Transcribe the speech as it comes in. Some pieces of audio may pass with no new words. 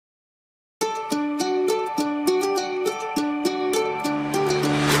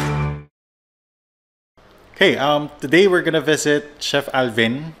Okay, today we're gonna visit Chef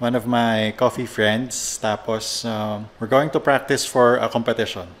Alvin, one of my coffee friends. Tapos, we're going to practice for a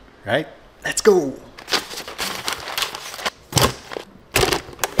competition, right? Let's go!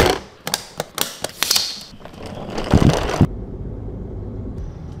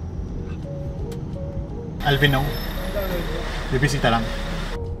 Alvin, no? Bibisita lang.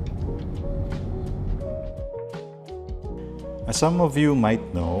 As some of you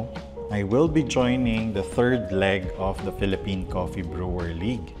might know, I will be joining the third leg of the Philippine Coffee Brewer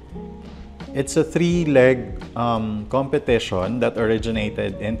League. It's a three-leg competition that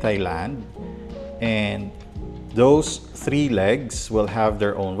originated in Thailand, and those three legs will have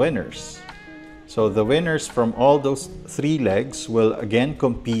their own winners. So the winners from all those three legs will again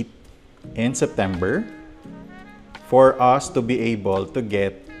compete in September for us to be able to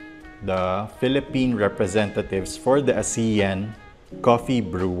get the Philippine representatives for the Asean Coffee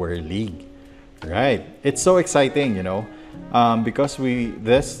Brewer League. Right, it's so exciting, you know, because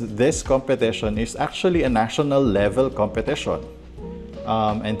this competition is actually a national level competition,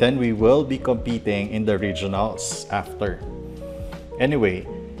 and then we will be competing in the regionals after. Anyway,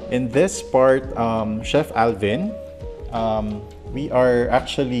 in this part, Chef Alvin, we are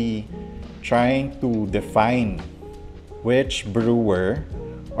actually trying to define which brewer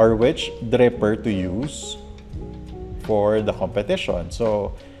or which dripper to use for the competition.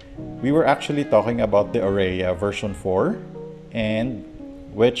 So we were actually talking about the Aurea version 4 and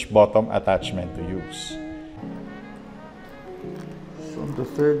which bottom attachment to use. So the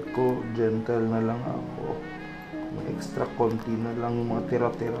third ko, gentle na lang ako. May extra konti na lang yung mga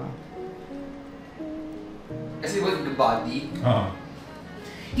tira-tira. Kasi with the body,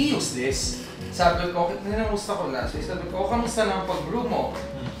 he used this. Sabi ko, ninamusta ko last week, sabi ko, kamusta na ang pag-brew mo?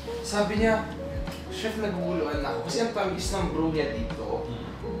 Sabi niya, Chef, naguguluhan na ako. Kasi ang tamis ng brew niya dito,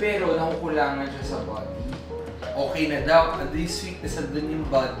 pero nakukulangan siya sa body. Okay na daw, at this week, nasa dun yung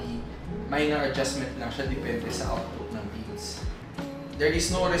body, minor adjustment lang siya, depende sa output ng beans. There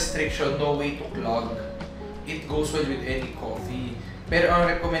is no restriction, no way to clog. It goes well with any coffee. Pero ang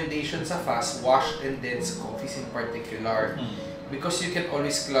recommendation sa fast, washed and dense coffees in particular, because you can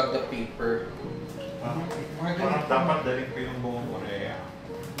always clog the paper. Parang dapat dalhin ko yung buong Aurea.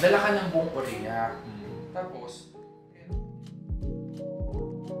 Dala ka ng buong Aurea. Tapos,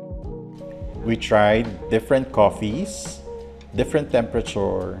 we tried different coffees, different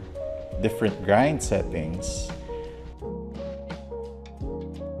temperature, different grind settings.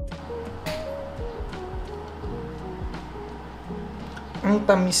 ang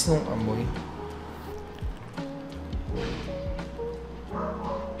tamis ng amoy.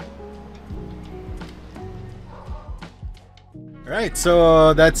 Right,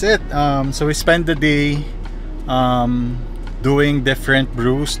 so that's it. So we spend the day doing different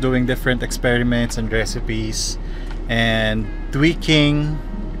brews, doing different experiments and recipes, and tweaking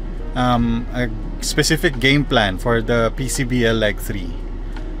a specific game plan for the PCBL Leg 3.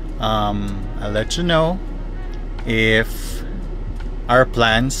 I'll let you know if our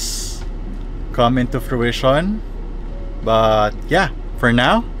plans come into fruition. But yeah, for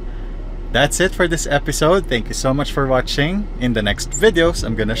now, that's it for this episode. Thank you so much for watching. In the next videos,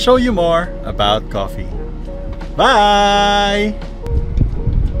 I'm gonna show you more about coffee. Bye!